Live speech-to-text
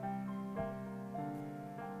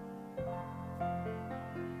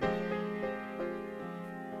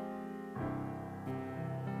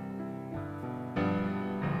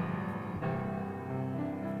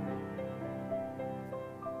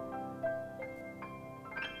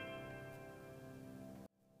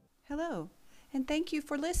Hello, and thank you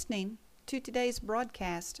for listening to today's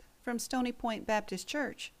broadcast from Stony Point Baptist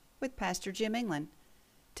Church with Pastor Jim England.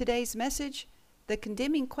 Today's message, The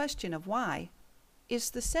Condemning Question of Why,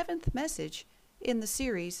 is the seventh message in the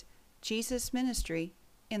series Jesus' Ministry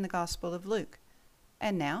in the Gospel of Luke.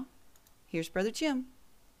 And now, here's Brother Jim.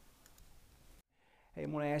 Hey,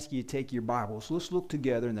 I'm going to ask you to take your Bibles. Let's look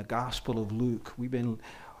together in the Gospel of Luke. We've been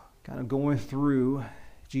kind of going through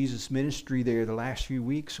Jesus' ministry there the last few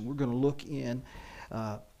weeks, and we're going to look in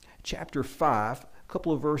chapter 5, a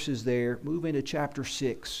couple of verses there, move into chapter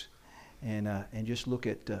 6, and just look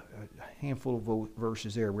at a handful of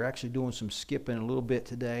verses there. We're actually doing some skipping a little bit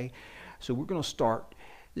today, so we're going to start.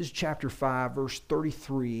 This is chapter 5, verse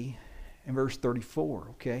 33 and verse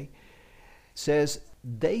 34, okay? It says,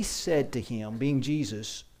 "They said to him," being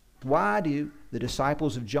Jesus, "Why do the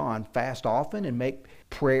disciples of John fast often and make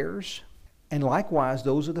prayers? And likewise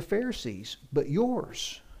those of the Pharisees, but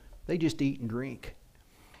yours, they just eat and drink."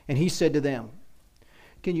 And he said to them,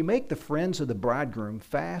 "Can you make the friends of the bridegroom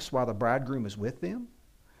fast while the bridegroom is with them?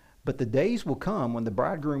 But the days will come when the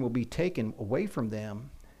bridegroom will be taken away from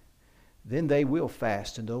them. Then they will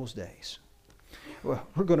fast in those days." Well,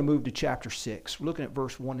 we're going to move to chapter 6. We're looking at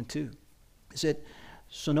verse 1 and 2. It said,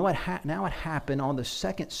 "So now it happened on the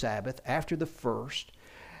second Sabbath after the first,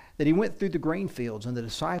 that he went through the grain fields, and the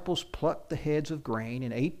disciples plucked the heads of grain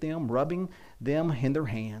and ate them, rubbing them in their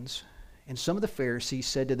hands. And some of the Pharisees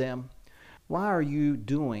said to them, 'Why are you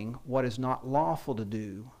doing what is not lawful to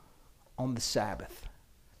do on the Sabbath?'"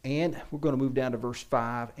 And we're going to move down to verse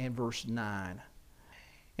 5 and verse 9.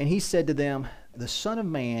 "And he said to them, 'The Son of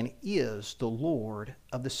Man is the Lord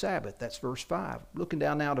of the Sabbath.'" That's verse 5. Looking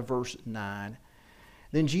down now to verse 9.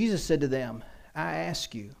 "Then Jesus said to them, 'I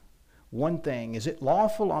ask you one thing, is it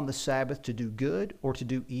lawful on the Sabbath to do good or to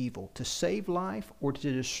do evil, to save life or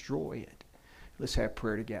to destroy it?'" Let's have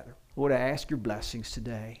prayer together. Lord, I ask your blessings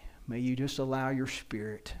today. May you just allow your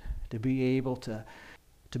Spirit to be able to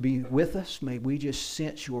be with us. May we just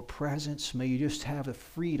sense your presence. May you just have the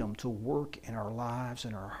freedom to work in our lives,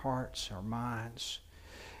 in our hearts, our minds.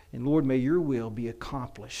 And Lord, may your will be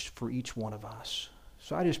accomplished for each one of us.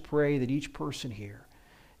 So I just pray that each person here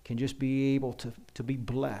can just be able to be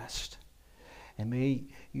blessed. And may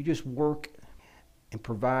you just work and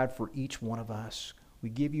provide for each one of us. We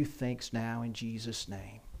give you thanks now in Jesus'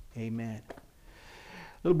 name. Amen.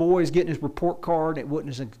 Little boy is getting his report card. It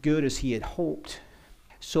wasn't as good as he had hoped.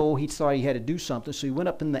 So he thought he had to do something. So he went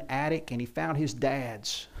up in the attic and he found his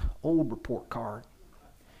dad's old report card.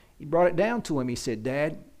 He brought it down to him. He said,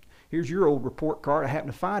 "Dad, here's your old report card. I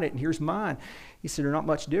happened to find it, and here's mine." He said, "They're not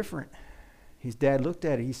much different." His dad looked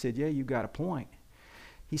at it. He said, "Yeah, you got a point."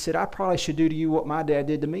 He said, "I probably should do to you what my dad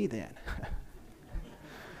did to me then."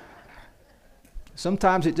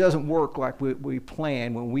 Sometimes it doesn't work like we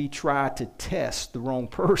plan when we try to test the wrong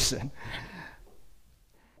person.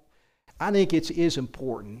 I think it is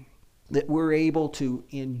important that we're able to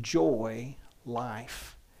enjoy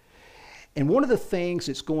life. And one of the things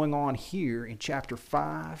that's going on here in chapter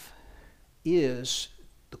 5 is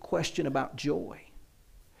the question about joy.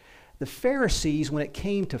 The Pharisees, when it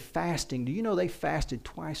came to fasting, do you know they fasted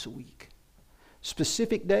twice a week?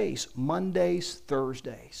 Specific days, Mondays,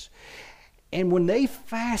 Thursdays. And when they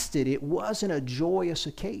fasted, it wasn't a joyous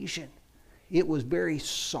occasion. It was very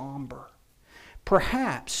somber.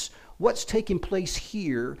 Perhaps what's taking place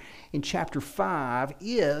here in chapter 5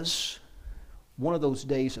 is one of those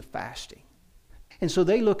days of fasting. And so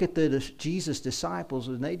they look at Jesus' disciples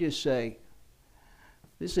and they just say,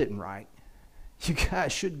 "This isn't right. You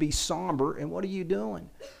guys should be somber, and what are you doing?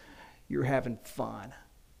 You're having fun."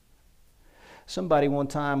 Somebody one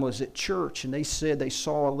time was at church, and they said they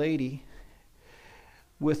saw a lady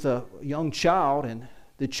with a young child, and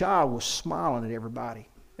the child was smiling at everybody.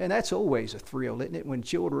 And that's always a thrill, isn't it, when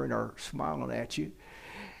children are smiling at you?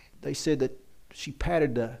 They said that she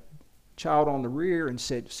patted the child on the rear and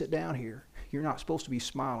said, "Sit down here. You're not supposed to be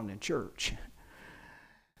smiling in church."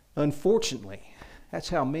 Unfortunately, that's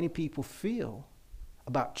how many people feel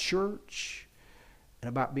about church and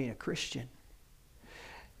about being a Christian.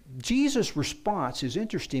 Jesus' response is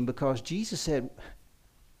interesting because Jesus said,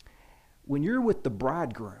 when you're with the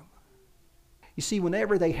bridegroom, you see,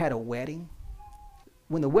 whenever they had a wedding,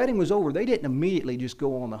 when the wedding was over, they didn't immediately just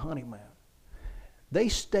go on the honeymoon. They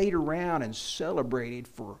stayed around and celebrated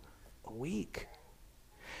for a week.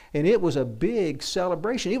 And it was a big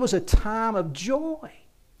celebration. It was a time of joy.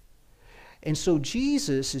 And so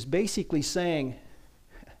Jesus is basically saying,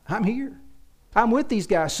 I'm here. I'm with these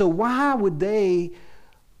guys. So why would they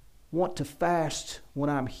want to fast when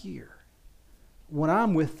I'm here? When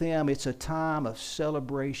I'm with them, it's a time of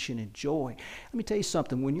celebration and joy. Let me tell you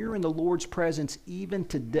something. When you're in the Lord's presence, even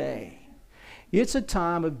today, it's a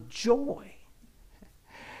time of joy.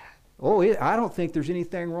 I don't think there's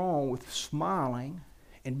anything wrong with smiling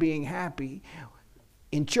and being happy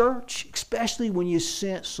in church, especially when you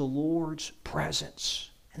sense the Lord's presence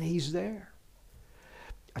and He's there.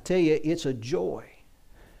 I tell you, it's a joy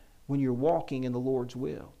when you're walking in the Lord's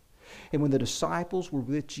will. And when the disciples were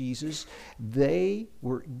with Jesus, they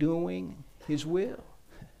were doing His will.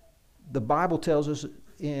 The Bible tells us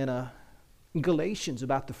in Galatians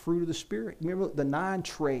about the fruit of the Spirit. Remember the 9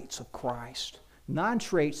 traits of Christ. 9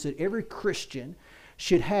 traits that every Christian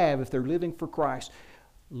should have if they're living for Christ.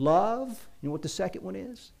 Love, you know what the second one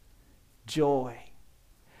is? Joy.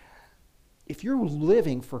 If you're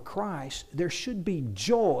living for Christ, there should be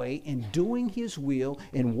joy in doing His will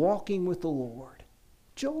and walking with the Lord.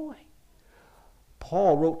 Joy.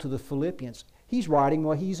 Paul wrote to the Philippians. He's writing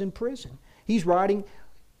while he's in prison. He's writing,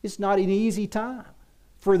 it's not an easy time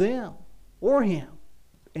for them or him.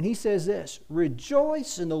 And he says this,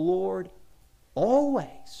 rejoice in the Lord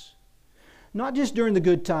always. Not just during the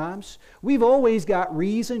good times. We've always got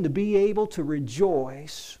reason to be able to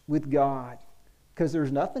rejoice with God, because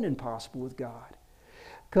there's nothing impossible with God.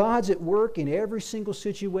 God's at work in every single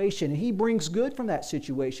situation, and He brings good from that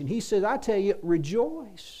situation. He says, I tell you,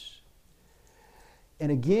 rejoice.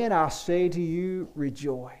 And again, I'll say to you,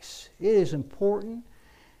 rejoice. It is important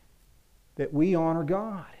that we honor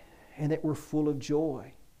God and that we're full of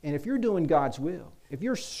joy. And if you're doing God's will, if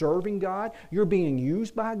you're serving God, you're being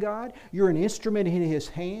used by God, you're an instrument in His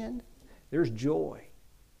hand, there's joy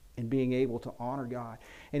in being able to honor God.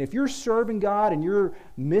 And if you're serving God and you're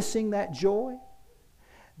missing that joy,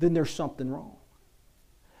 then there's something wrong.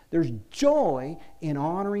 There's joy in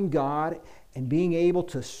honoring God and being able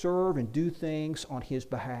to serve and do things on His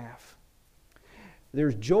behalf.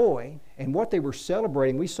 There's joy, and what they were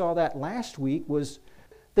celebrating, we saw that last week, was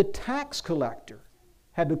the tax collector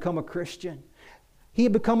had become a Christian. He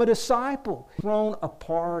had become a disciple, thrown a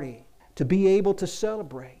party to be able to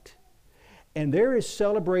celebrate. And there is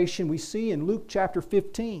celebration we see in Luke chapter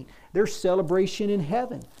 15. There's celebration in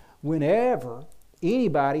heaven whenever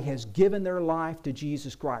anybody has given their life to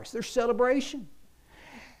Jesus Christ. There's celebration.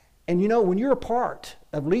 And you know, when you're a part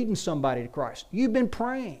of leading somebody to Christ, you've been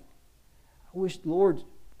praying. I wish, Lord,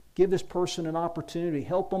 give this person an opportunity.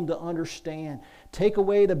 Help them to understand. Take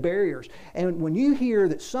away the barriers. And when you hear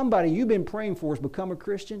that somebody you've been praying for has become a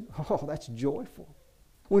Christian, oh, that's joyful.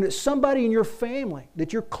 When it's somebody in your family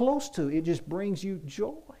that you're close to, it just brings you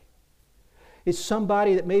joy. It's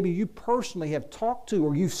somebody that maybe you personally have talked to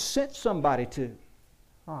or you've sent somebody to.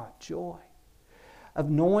 Joy of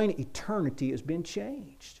knowing eternity has been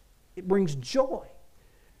changed. It brings joy.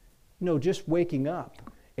 You know, just waking up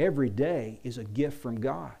every day is a gift from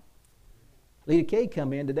God. Lita Kay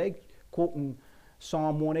come in today quoting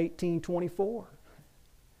Psalm 118:24.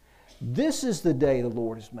 This is the day the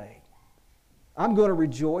Lord has made. I'm going to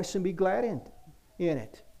rejoice and be glad in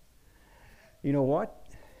it. You know what?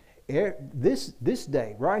 This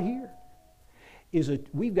day right here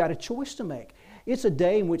we've got a choice to make. It's a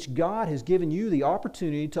day in which God has given you the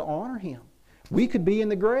opportunity to honor Him. We could be in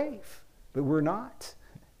the grave, but we're not.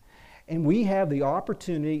 And we have the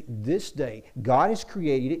opportunity this day. God has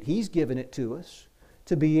created it. He's given it to us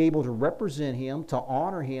to be able to represent Him, to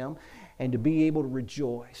honor Him, and to be able to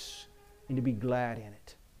rejoice and to be glad in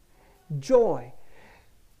it. Joy.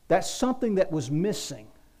 That's something that was missing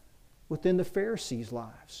within the Pharisees'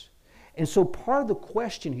 lives. And so part of the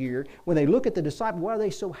question here, when they look at the disciples, why are they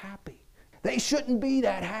so happy? They shouldn't be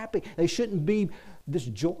that happy. They shouldn't be this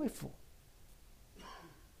joyful.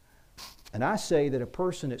 And I say that a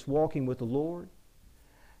person that's walking with the Lord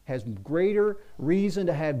has greater reason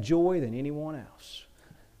to have joy than anyone else.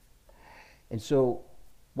 And so,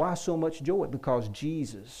 why so much joy? Because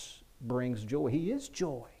Jesus brings joy. He is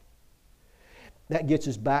joy. That gets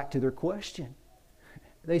us back to their question.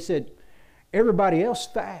 They said, everybody else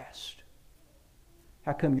fasts.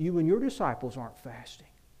 How come you and your disciples aren't fasting?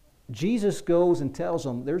 Jesus goes and tells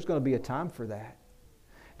them there's going to be a time for that.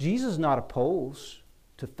 Jesus is not opposed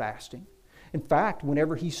to fasting. In fact,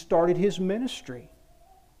 whenever He started His ministry,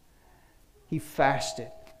 He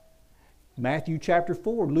fasted. Matthew chapter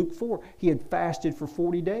 4, Luke 4, He had fasted for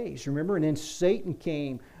 40 days, remember? And then Satan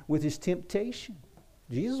came with his temptation.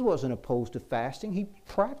 Jesus wasn't opposed to fasting. He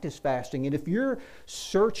practiced fasting. And if you're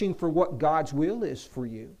searching for what God's will is for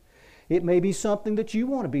you, it may be something that you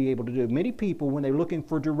want to be able to do. Many people, when they're looking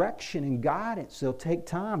for direction and guidance, they'll take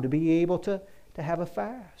time to be able to have a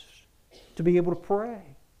fast, to be able to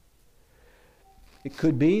pray. It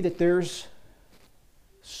could be that there's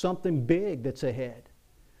something big that's ahead.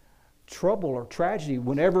 Trouble or tragedy,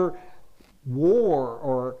 whenever war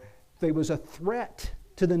or there was a threat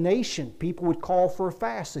to the nation, people would call for a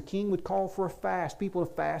fast. The king would call for a fast. People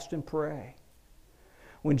would fast and pray.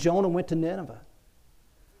 When Jonah went to Nineveh,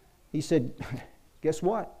 he said, guess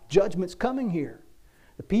what? Judgment's coming here.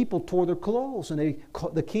 The people tore their clothes, and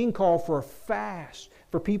the king called for a fast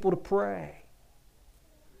for people to pray.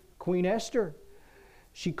 Queen Esther,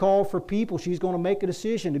 she called for people. She's going to make a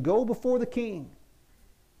decision to go before the king,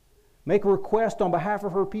 make a request on behalf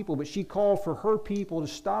of her people, but she called for her people to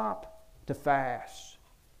stop, to fast.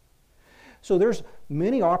 So there's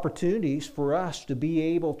many opportunities for us to be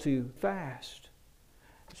able to fast.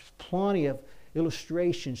 There's plenty of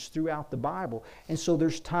illustrations throughout the Bible. And so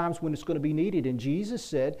there's times when it's going to be needed. And Jesus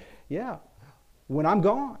said, yeah, when I'm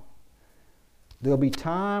gone, there'll be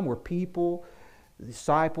time where people, the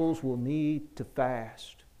disciples, will need to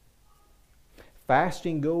fast.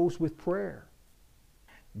 Fasting goes with prayer.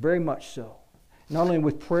 Very much so. Not only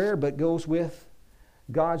with prayer, but goes with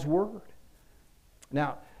God's Word.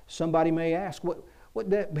 Now, somebody may ask, what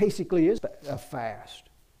that basically is a fast?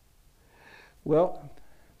 Well,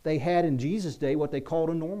 they had in Jesus' day what they called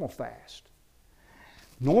a normal fast.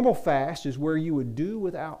 Normal fast is where you would do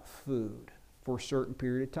without food for a certain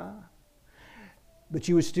period of time. But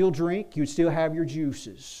you would still drink, you would still have your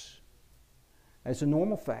juices. That's a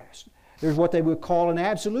normal fast. There's what they would call an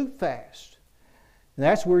absolute fast. And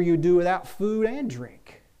that's where you do without food and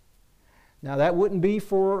drink. Now that wouldn't be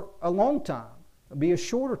for a long time. It would be a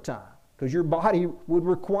shorter time because your body would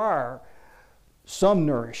require some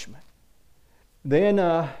nourishment. Then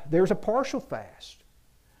there's a partial fast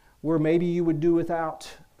where maybe you would do without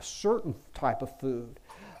a certain type of food.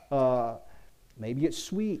 Maybe it's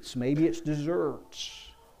sweets, maybe it's desserts.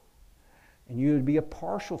 And you would be a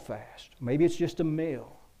partial fast. Maybe it's just a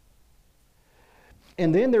meal.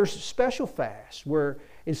 And then there's special fasts where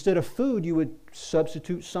instead of food you would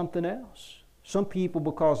substitute something else. Some people,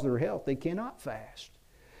 because of their health, they cannot fast.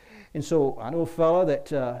 And so I know a fellow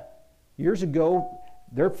that years ago,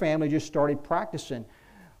 their family just started practicing.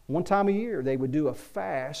 One time a year, they would do a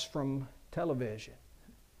fast from television.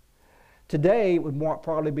 Today, it would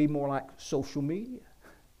probably be more like social media.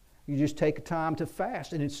 You just take a time to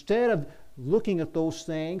fast. And instead of looking at those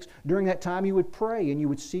things, during that time you would pray and you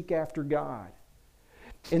would seek after God.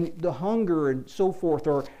 And the hunger and so forth,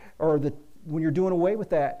 or when you're doing away with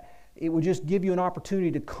that, it would just give you an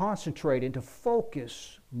opportunity to concentrate and to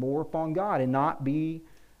focus more upon God and not be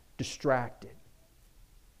distracted.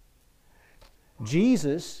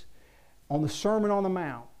 Jesus, on the Sermon on the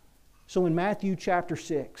Mount, so in Matthew chapter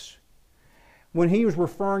 6, when he was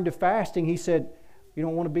referring to fasting, he said, you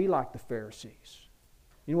don't want to be like the Pharisees.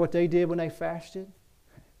 You know what they did when they fasted?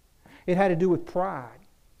 It had to do with pride.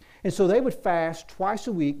 And so they would fast twice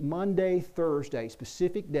a week, Monday, Thursday,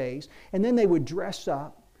 specific days, and then they would dress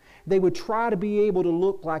up. They would try to be able to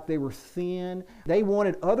look like they were thin. They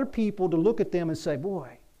wanted other people to look at them and say,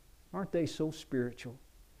 boy, aren't they so spiritual?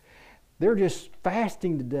 They're just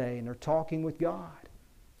fasting today and they're talking with God.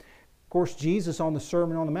 Of course, Jesus on the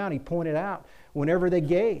Sermon on the Mount, he pointed out whenever they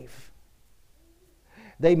gave,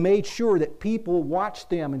 they made sure that people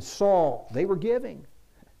watched them and saw they were giving.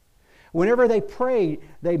 Whenever they prayed,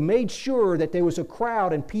 they made sure that there was a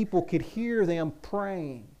crowd and people could hear them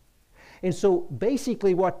praying. And so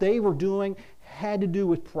basically what they were doing had to do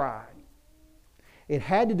with pride. It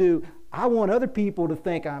had to do, I want other people to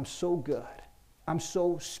think I'm so good. I'm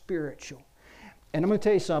so spiritual. And I'm going to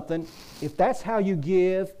tell you something. If that's how you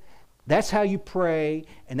give, that's how you pray,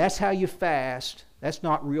 and that's how you fast, that's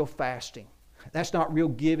not real fasting. That's not real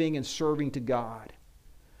giving and serving to God.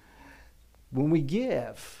 When we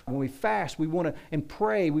give, when we fast, we want to and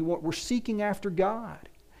pray, we're seeking after God,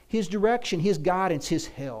 His direction, His guidance, His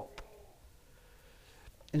help.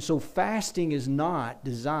 And so fasting is not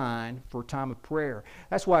designed for a time of prayer.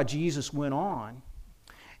 That's why Jesus went on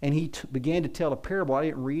and he began to tell a parable. I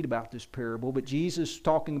didn't read about this parable, but Jesus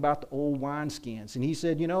talking about the old wineskins. And he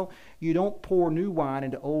said, you know, you don't pour new wine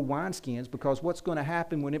into old wineskins because what's going to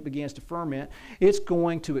happen when it begins to ferment, it's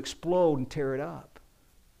going to explode and tear it up.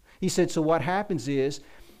 He said, so what happens is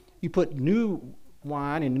you put new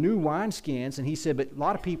wine in new wineskins, and he said, but a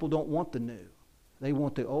lot of people don't want the new. They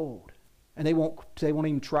want the old. And they won't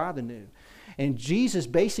even try the new. And Jesus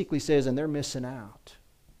basically says, and they're missing out.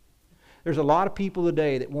 There's a lot of people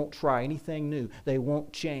today that won't try anything new. They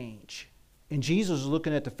won't change. And Jesus is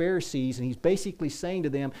looking at the Pharisees, and he's basically saying to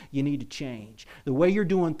them, you need to change. The way you're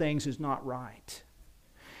doing things is not right.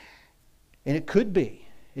 And it could be,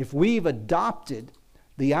 if we've adopted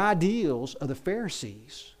the ideals of the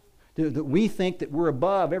Pharisees, that we think that we're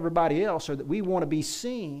above everybody else, or that we want to be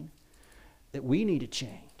seen, that we need to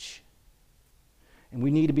change. And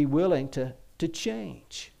we need to be willing to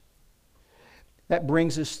change. That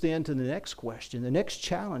brings us then to the next question, the next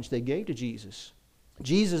challenge they gave to Jesus.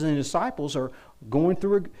 Jesus and his disciples are going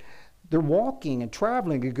through, they're walking and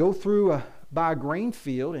traveling to go through by a grain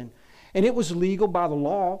field, and it was legal by the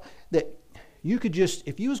law that you could just,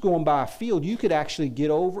 if you was going by a field, you could actually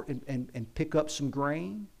get over and pick up some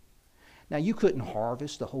grain. Now, you couldn't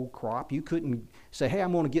harvest the whole crop. You couldn't say, hey,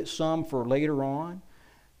 I'm going to get some for later on.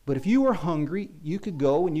 But if you were hungry, you could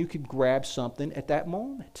go and you could grab something at that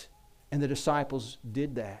moment. And the disciples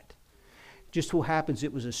did that. Just so happens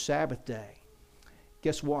it was a Sabbath day.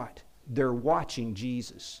 Guess what? They're watching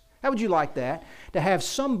Jesus. How would you like that? To have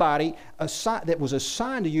somebody that was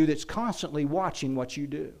assigned to you that's constantly watching what you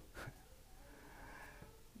do.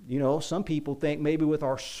 You know, some people think maybe with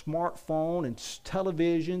our smartphone and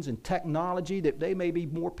televisions and technology that there may be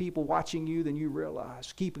more people watching you than you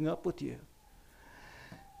realize, keeping up with you.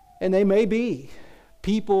 And they may be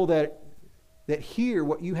people that hear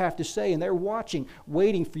what you have to say, and they're watching,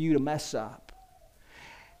 waiting for you to mess up.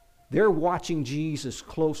 They're watching Jesus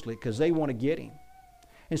closely because they want to get him.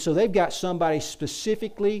 And so they've got somebody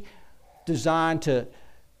specifically designed to,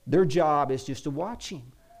 their job is just to watch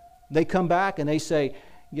him. They come back and they say,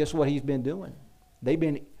 guess what he's been doing? They've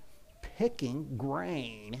been picking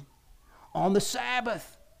grain on the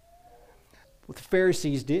Sabbath. What the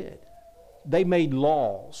Pharisees did. They made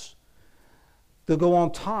laws that go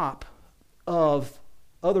on top of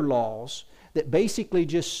other laws that basically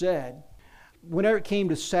just said, whenever it came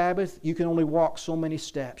to Sabbath, you can only walk so many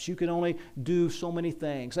steps. You can only do so many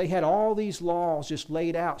things. They had all these laws just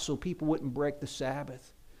laid out so people wouldn't break the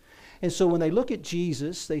Sabbath. And so when they look at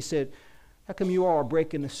Jesus, they said, how come you all are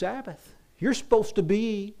breaking the Sabbath? You're supposed to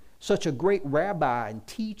be such a great rabbi and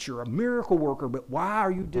teacher, a miracle worker, but why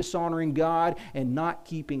are you dishonoring God and not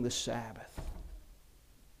keeping the Sabbath?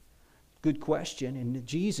 Good question, and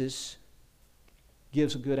Jesus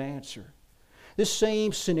gives a good answer. This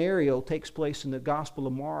same scenario takes place in the Gospel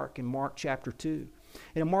of Mark, in Mark chapter 2.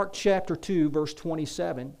 And in Mark chapter 2, verse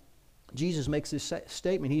 27, Jesus makes this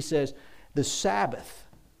statement. He says, the Sabbath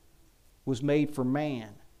was made for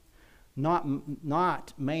man,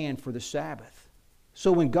 not man for the Sabbath.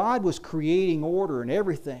 So when God was creating order and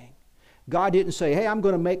everything, God didn't say, hey, I'm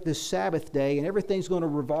going to make this Sabbath day and everything's going to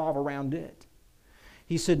revolve around it.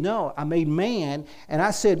 He said, no, I made man, and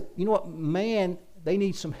I said, you know what, man, they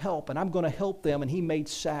need some help, and I'm going to help them, and he made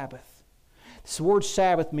Sabbath. This word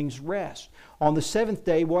Sabbath means rest. On the seventh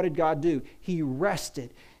day, what did God do? He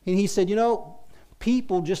rested. And he said, you know,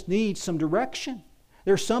 people just need some direction.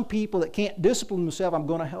 There's some people that can't discipline themselves. I'm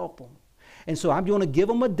going to help them. And so I'm going to give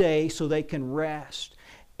them a day so they can rest.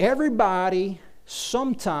 Everybody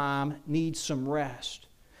sometime needs some rest.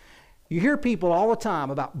 You hear people all the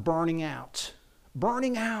time about burning out.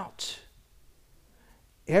 Burning out.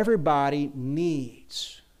 Everybody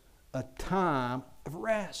needs a time of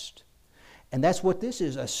rest. And that's what this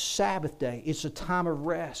is, a Sabbath day. It's a time of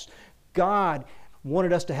rest. God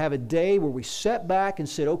wanted us to have a day where we sat back and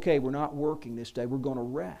said, okay, we're not working this day. We're going to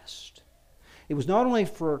rest. It was not only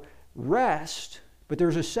for rest, but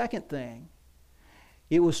there's a second thing.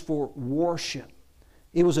 It was for worship.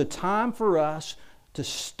 It was a time for us to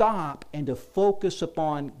stop and to focus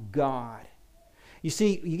upon God. You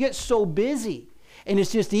see, you get so busy, and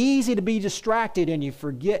it's just easy to be distracted and you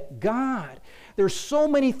forget God. There's so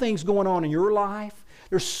many things going on in your life.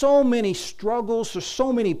 There's so many struggles. There's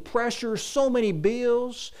so many pressures, so many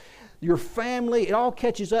bills. Your family, it all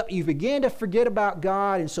catches up. You begin to forget about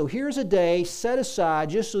God. And so here's a day set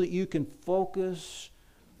aside just so that you can focus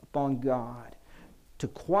upon God, to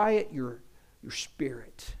quiet your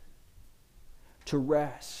spirit, to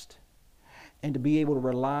rest, and to be able to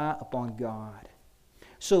rely upon God.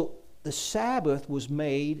 So the Sabbath was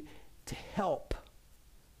made to help,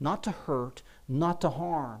 not to hurt, not to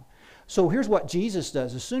harm. So here's what Jesus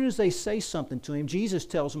does. As soon as they say something to him, Jesus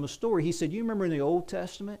tells them a story. He said, you remember in the Old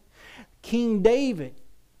Testament, King David,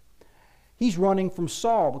 he's running from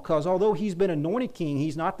Saul because although he's been anointed king,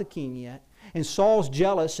 he's not the king yet. And Saul's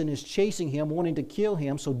jealous and is chasing him, wanting to kill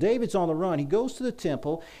him. So David's on the run. He goes to the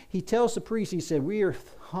temple. He tells the priest, he said, we are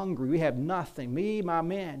hungry. We have nothing. Me, my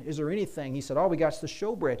men, is there anything? He said, all we got is the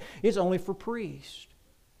showbread. It's only for priests.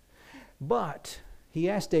 But he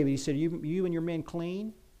asked David, he said, you and your men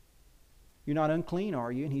clean? You're not unclean,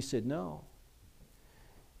 are you? And he said, no.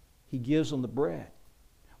 He gives them the bread.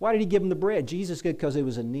 Why did he give them the bread? Jesus said, because it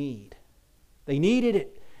was a need. They needed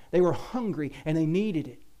it. They were hungry and they needed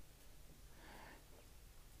it.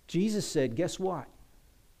 Jesus said, guess what?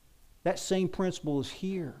 That same principle is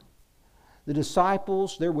here. The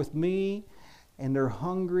disciples, they're with me, and they're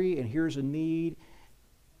hungry, and here's a need,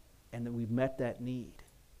 and then we've met that need.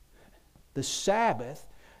 The Sabbath,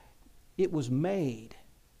 it was made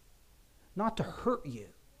not to hurt you,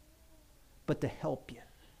 but to help you.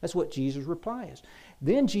 That's what Jesus' reply is.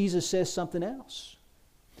 Then Jesus says something else.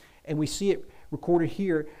 And we see it recorded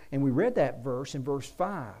here, and we read that verse in verse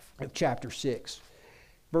 5 of chapter 6.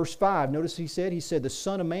 Verse 5, notice he said, the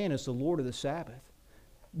Son of Man is the Lord of the Sabbath.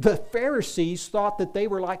 The Pharisees thought that they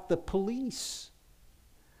were like the police.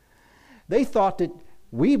 They thought that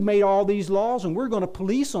we've made all these laws and we're going to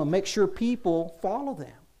police them, make sure people follow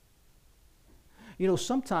them. You know,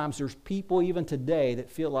 sometimes there's people even today that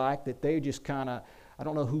feel like that they just kind of, I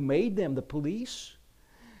don't know who made them the police,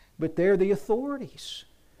 but they're the authorities.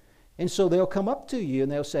 And so they'll come up to you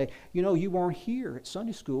and they'll say, you know, you weren't here at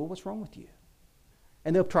Sunday school. What's wrong with you?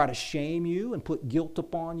 And they'll try to shame you and put guilt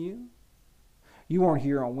upon you. You weren't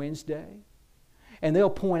here on Wednesday. And they'll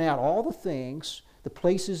point out all the things, the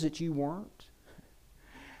places that you weren't.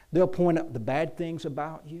 They'll point out the bad things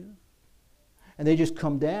about you. And they just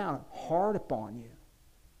come down hard upon you.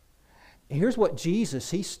 And here's what Jesus,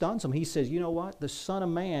 he stuns them. He says, you know what? The Son of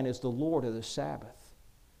Man is the Lord of the Sabbath.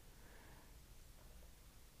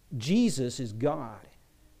 Jesus is God.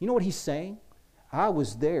 You know what he's saying? I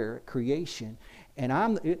was there at creation,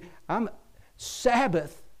 and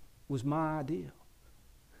Sabbath was my ideal.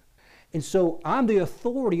 And so I'm the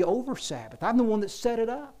authority over Sabbath. I'm the one that set it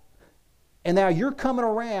up. And now you're coming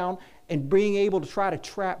around and being able to try to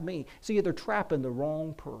trap me. See, they're trapping the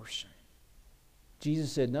wrong person.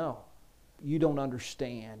 Jesus said, no, you don't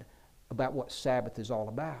understand about what Sabbath is all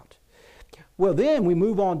about. Well, then we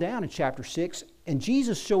move on down in chapter 6, and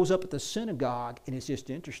Jesus shows up at the synagogue, and it's just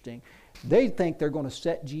interesting. They think they're going to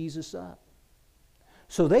set Jesus up.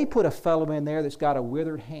 So they put a fellow in there that's got a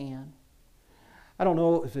withered hand. I don't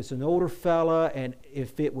know if it's an older fella and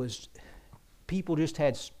if it was people just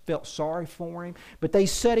felt sorry for him, but they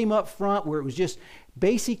set him up front where it was just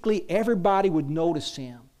basically everybody would notice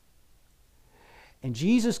him. And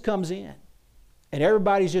Jesus comes in, and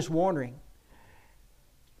everybody's just wondering,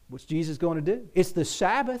 what's Jesus going to do? It's the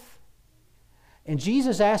Sabbath. And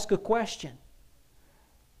Jesus asks a question.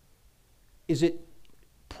 Is it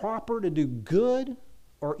proper to do good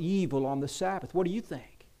or evil on the Sabbath? What do you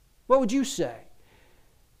think? What would you say?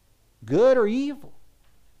 Good or evil?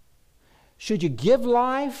 Should you give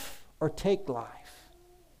life or take life?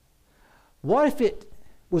 What if it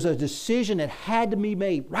was a decision that had to be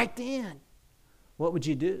made right then? What would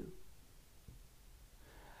you do?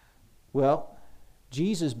 Well,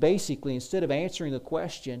 Jesus basically, instead of answering the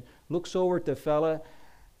question, looks over at the fella and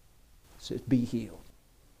says, be healed.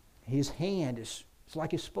 His hand is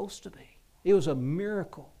like it's supposed to be. It was a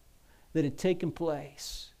miracle that had taken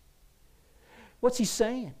place. What's he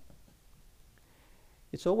saying?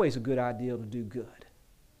 It's always a good idea to do good.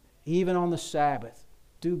 Even on the Sabbath,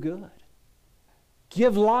 do good.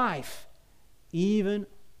 Give life, even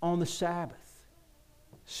on the Sabbath.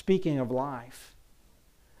 Speaking of life,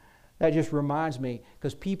 that just reminds me,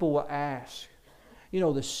 because people will ask, you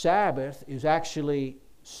know, the Sabbath is actually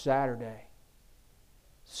Saturday,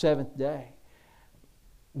 seventh day.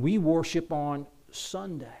 We worship on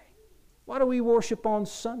Sunday. Why do we worship on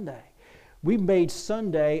Sunday? We've made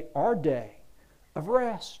Sunday our day of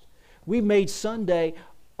rest. We've made Sunday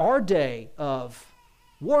our day of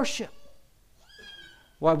worship.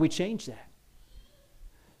 Why did we change that?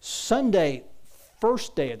 Sunday,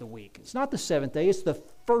 first day of the week. It's not the seventh day, it's the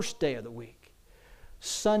first day of the week.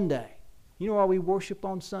 Sunday. You know why we worship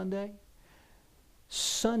on Sunday?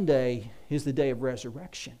 Sunday is the day of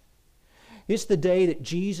resurrection. It's the day that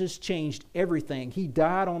Jesus changed everything. He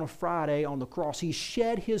died on a Friday on the cross. He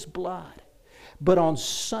shed His blood. But on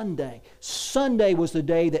Sunday was the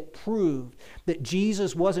day that proved that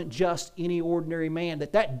Jesus wasn't just any ordinary man,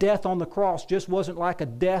 that death on the cross just wasn't like a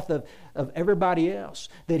death of everybody else,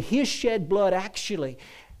 that His shed blood actually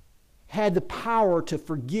had the power to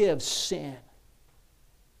forgive sin,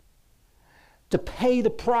 to pay the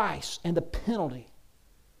price and the penalty,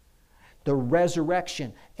 the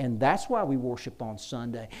resurrection. And that's why we worship on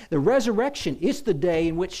Sunday. The resurrection is the day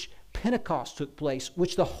in which Pentecost took place,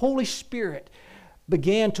 which the Holy Spirit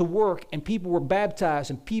began to work, and people were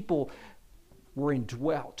baptized, and people were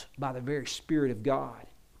indwelt by the very Spirit of God.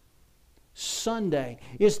 Sunday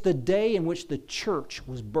is the day in which the church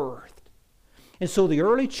was birthed. And so the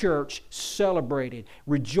early church celebrated,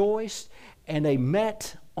 rejoiced, and they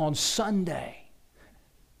met on Sunday.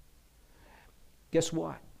 Guess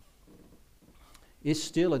what? It's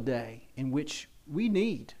still a day in which we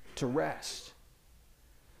need to rest.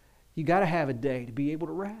 You got to have a day to be able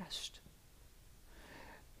to rest.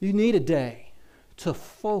 You need a day to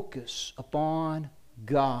focus upon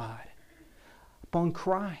God, upon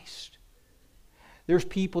Christ. There's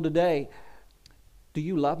people today, do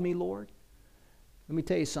you love me, Lord? Let me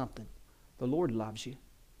tell you something. The Lord loves you.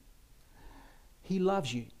 He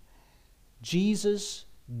loves you. Jesus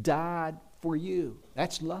died for you.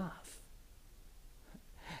 That's love.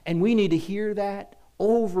 And we need to hear that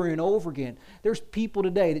over and over again. There's people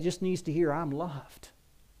today that just needs to hear, I'm loved.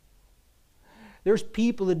 There's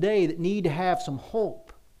people today that need to have some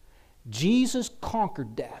hope. Jesus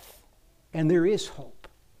conquered death, and there is hope.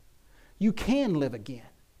 You can live again.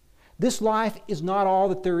 This life is not all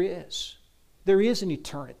that there is. There is an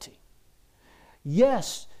eternity.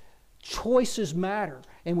 Yes, choices matter.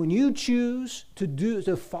 And when you choose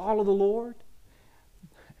to follow the Lord,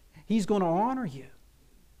 He's going to honor you.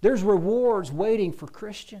 There's rewards waiting for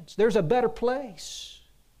Christians. There's a better place.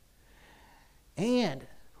 And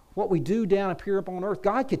what we do down up here on earth,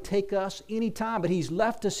 God could take us anytime, but He's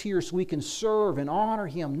left us here so we can serve and honor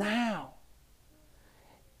Him now.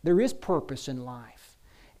 There is purpose in life,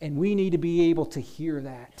 and we need to be able to hear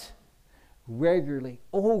that regularly,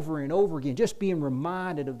 over and over again, just being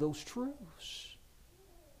reminded of those truths.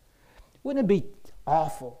 Wouldn't it be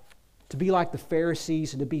awful to be like the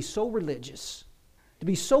Pharisees and to be so religious, to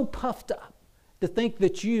be so puffed up, to think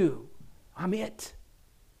that I'm it.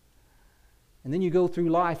 And then you go through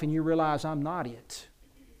life and you realize I'm not it.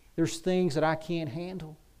 There's things that I can't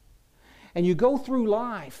handle. And you go through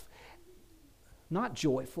life not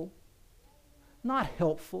joyful, not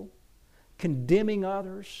helpful, condemning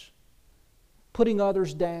others, putting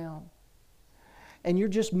others down, and you're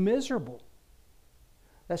just miserable.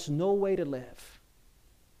 That's no way to live.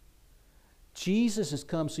 Jesus has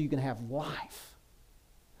come so you can have life.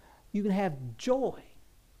 You can have joy,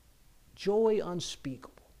 joy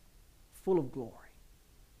unspeakable, full of glory.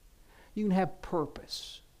 You can have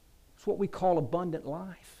purpose. It's what we call abundant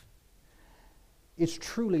life. It's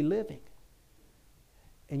truly living,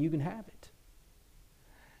 and you can have it.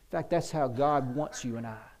 In fact, that's how God wants you and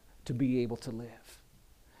I to be able to live.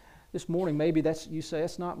 This morning, maybe you say,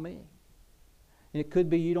 that's not me. And it could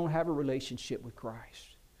be you don't have a relationship with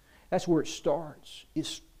Christ. That's where it starts. It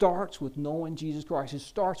starts with knowing Jesus Christ. It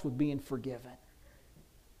starts with being forgiven.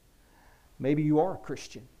 Maybe you are a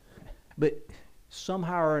Christian, but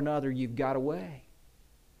somehow or another you've got away.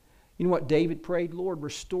 You know what David prayed? Lord,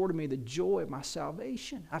 restore to me the joy of my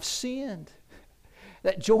salvation. I've sinned.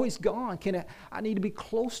 That joy's gone. I need to be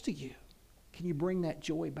close to you. Can you bring that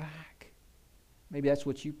joy back? Maybe that's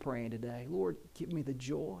what you're praying today. Lord, give me the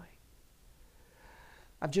joy.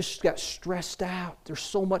 I've just got stressed out. There's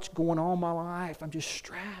so much going on in my life. I'm just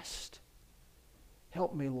stressed.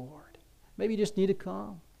 Help me, Lord. Maybe you just need to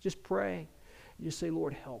come. Just pray. You just say,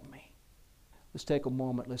 Lord, help me. Let's take a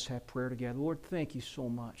moment. Let's have prayer together. Lord, thank you so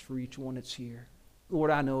much for each one that's here. Lord,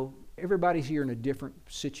 I know everybody's here in a different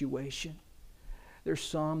situation. There's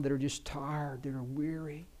some that are just tired, that are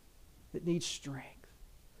weary, that need strength.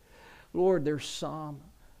 Lord, there's some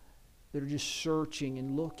that are just searching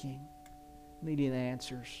and looking, needing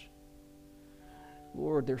answers.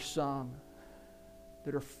 Lord, there's some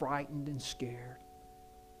that are frightened and scared.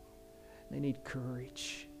 They need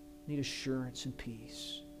courage, need assurance and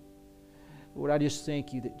peace. Lord, I just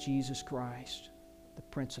thank you that Jesus Christ, the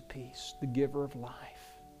Prince of Peace, the giver of life,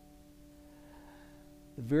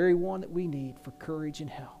 the very one that we need for courage and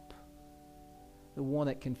help, the one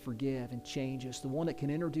that can forgive and change us, the one that can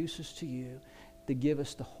introduce us to you, to give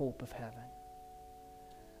us the hope of heaven.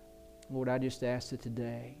 Lord, I just ask that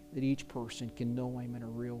today that each person can know Him in a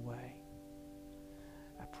real way.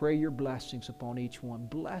 I pray your blessings upon each one.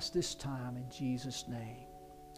 Bless this time in Jesus' name.